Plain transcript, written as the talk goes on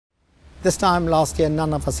This time last year,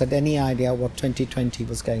 none of us had any idea what 2020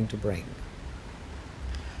 was going to bring.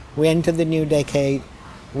 We entered the new decade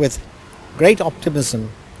with great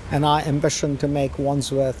optimism and our ambition to make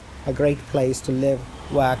Wandsworth a great place to live,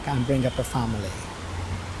 work and bring up a family.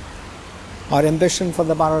 Our ambition for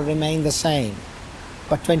the borough remained the same,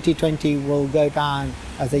 but 2020 will go down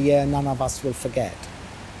as a year none of us will forget.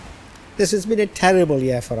 This has been a terrible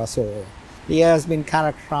year for us all. The year has been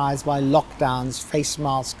characterised by lockdowns, face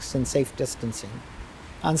masks and safe distancing,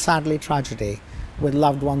 and sadly tragedy, with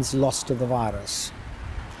loved ones lost to the virus.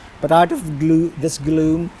 But out of this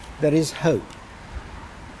gloom, there is hope.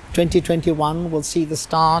 2021 will see the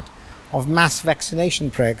start of mass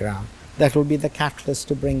vaccination program that will be the catalyst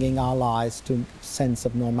to bringing our lives to a sense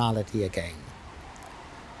of normality again.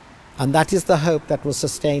 And that is the hope that will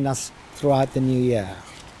sustain us throughout the new year.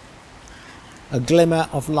 A glimmer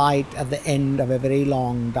of light at the end of a very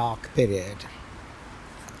long, dark period.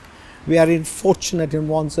 We are fortunate in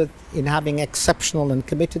Wandsworth in having exceptional and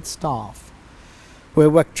committed staff who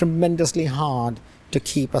have worked tremendously hard to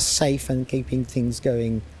keep us safe and keeping things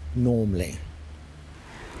going normally.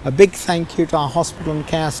 A big thank you to our hospital and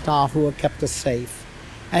care staff who have kept us safe,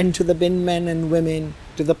 and to the bin men and women,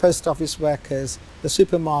 to the post office workers, the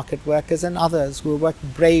supermarket workers and others who have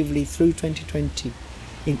worked bravely through 2020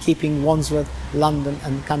 in keeping Wandsworth, London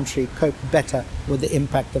and the country cope better with the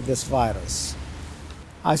impact of this virus.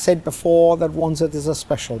 I said before that Wandsworth is a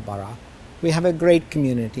special borough. We have a great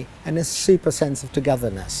community and a super sense of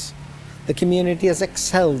togetherness. The community has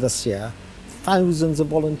excelled this year. Thousands of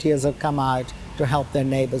volunteers have come out to help their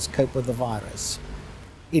neighbours cope with the virus.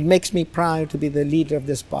 It makes me proud to be the leader of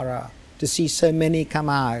this borough, to see so many come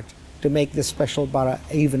out to make this special borough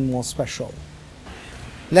even more special.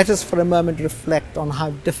 Let us for a moment reflect on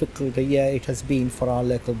how difficult a year it has been for our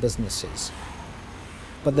local businesses.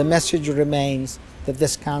 But the message remains that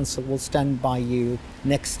this council will stand by you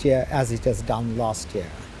next year as it has done last year.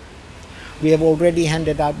 We have already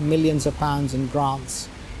handed out millions of pounds in grants,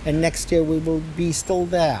 and next year we will be still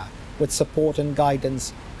there with support and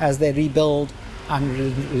guidance as they rebuild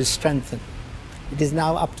and strengthen. It is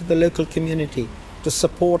now up to the local community to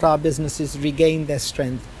support our businesses regain their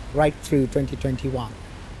strength right through 2021.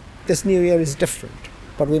 This new year is different,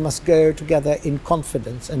 but we must go together in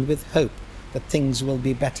confidence and with hope that things will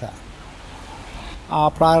be better.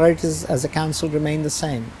 Our priorities as a council remain the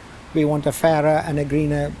same. We want a fairer and a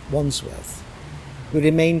greener Wandsworth. We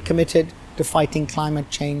remain committed to fighting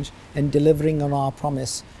climate change and delivering on our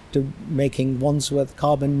promise to making Wandsworth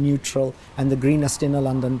carbon neutral and the greenest inner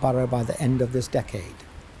London borough by the end of this decade.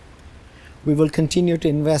 We will continue to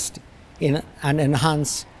invest in and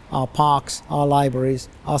enhance our parks, our libraries,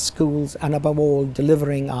 our schools, and above all,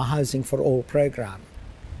 delivering our Housing for All programme.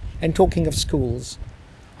 And talking of schools,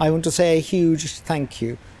 I want to say a huge thank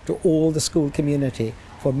you to all the school community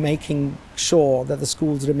for making sure that the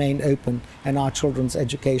schools remained open and our children's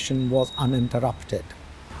education was uninterrupted.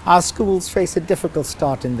 Our schools face a difficult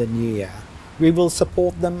start in the new year. We will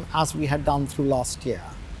support them as we had done through last year.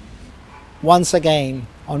 Once again,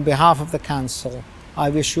 on behalf of the council, I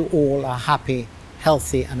wish you all a happy,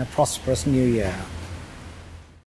 healthy and a prosperous new year.